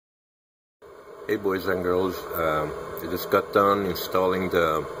Hey boys and girls, I just got done installing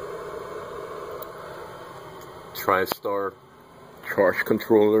the TRI-Star charge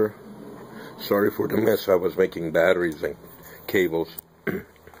controller. Sorry for the mess, I was making batteries and cables. Here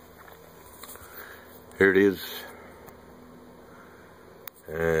it is.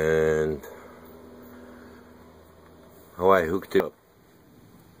 And how I hooked it up.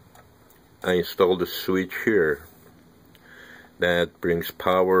 I installed a switch here that brings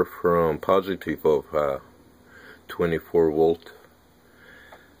power from positive of 24 volt,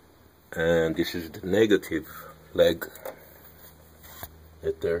 and this is the negative leg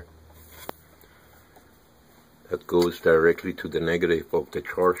right there that goes directly to the negative of the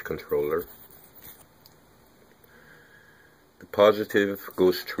charge controller. The positive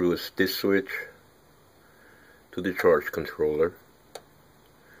goes through this switch to the charge controller,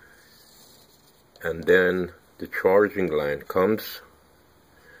 and then the charging line comes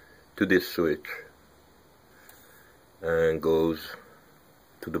to this switch and goes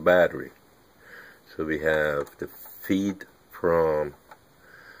to the battery. So we have the feed from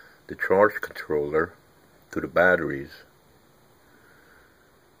the charge controller to the batteries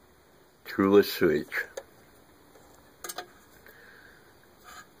through a switch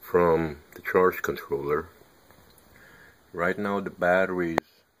from the charge controller. Right now the batteries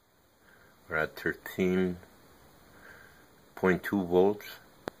are at 13.2 volts.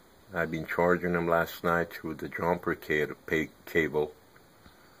 I've been charging them last night through the jumper cable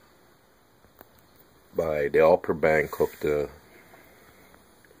by the upper bank of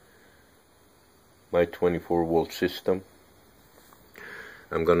my 24 volt system.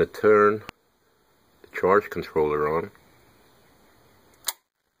 I'm gonna turn the charge controller on.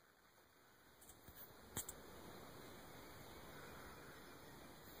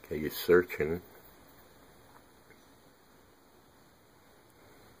 Okay, you're searching.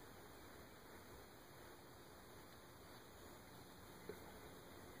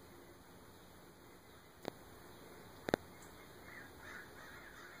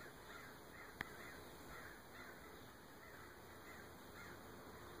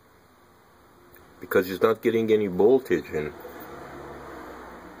 Because it's not getting any voltage and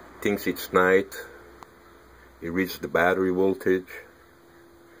thinks it's night. It reads the battery voltage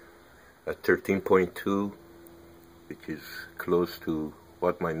at 13.2, which is close to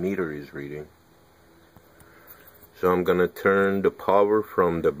what my meter is reading. So I'm gonna turn the power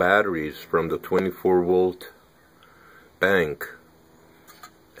from the batteries from the 24 volt bank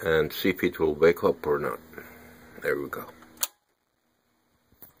and see if it will wake up or not. There we go.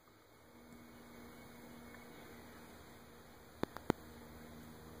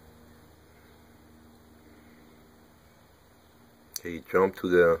 Okay, jump to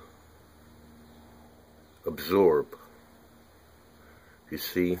the absorb. You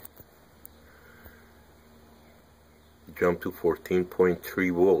see, jump to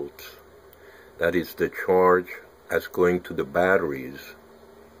 14.3 volts. That is the charge as going to the batteries.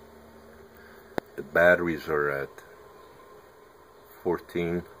 The batteries are at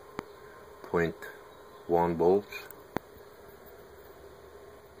 14.1 volts.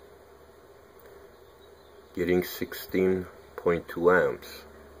 Getting 16.2 amps,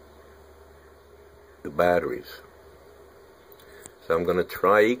 the batteries. So I'm gonna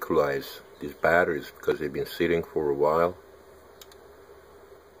try equalize these batteries because they've been sitting for a while.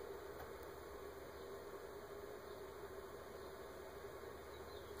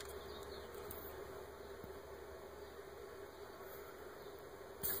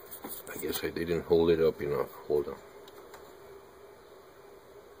 I guess I didn't hold it up enough. Hold on.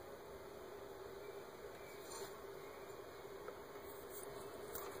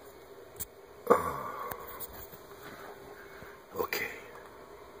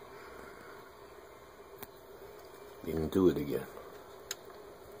 Didn't do it again.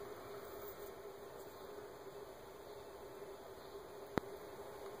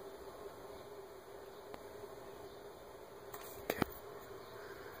 Okay.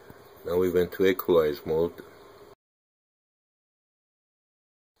 Now we went to equalize mode.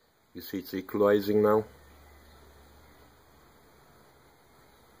 You see it's equalizing now.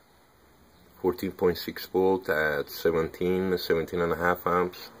 14.6 volt at 17.5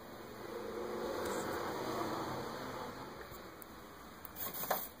 amps.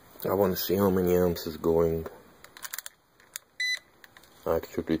 I want to see how many amps is going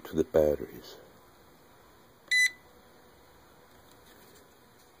actually to the batteries.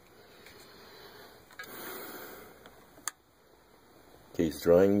 Okay, it's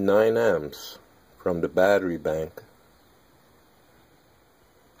drawing 9 amps from the battery bank.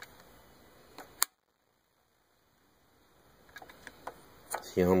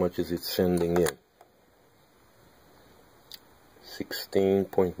 See how much is it sending in.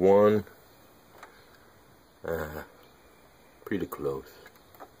 16.1. Pretty close.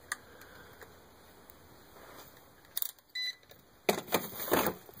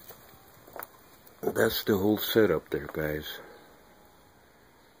 That's the whole setup there, guys.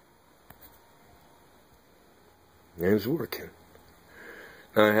 And it's working.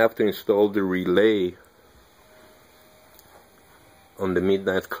 Now I have to install the relay on the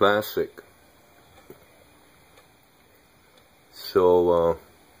Midnite Classic. So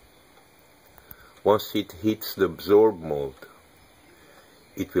once it hits the absorb mode,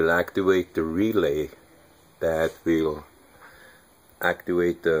 it will activate the relay that will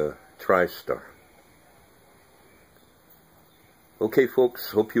activate the TRI-Star. Okay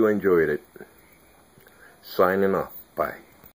folks, hope you enjoyed it. Signing off. Bye.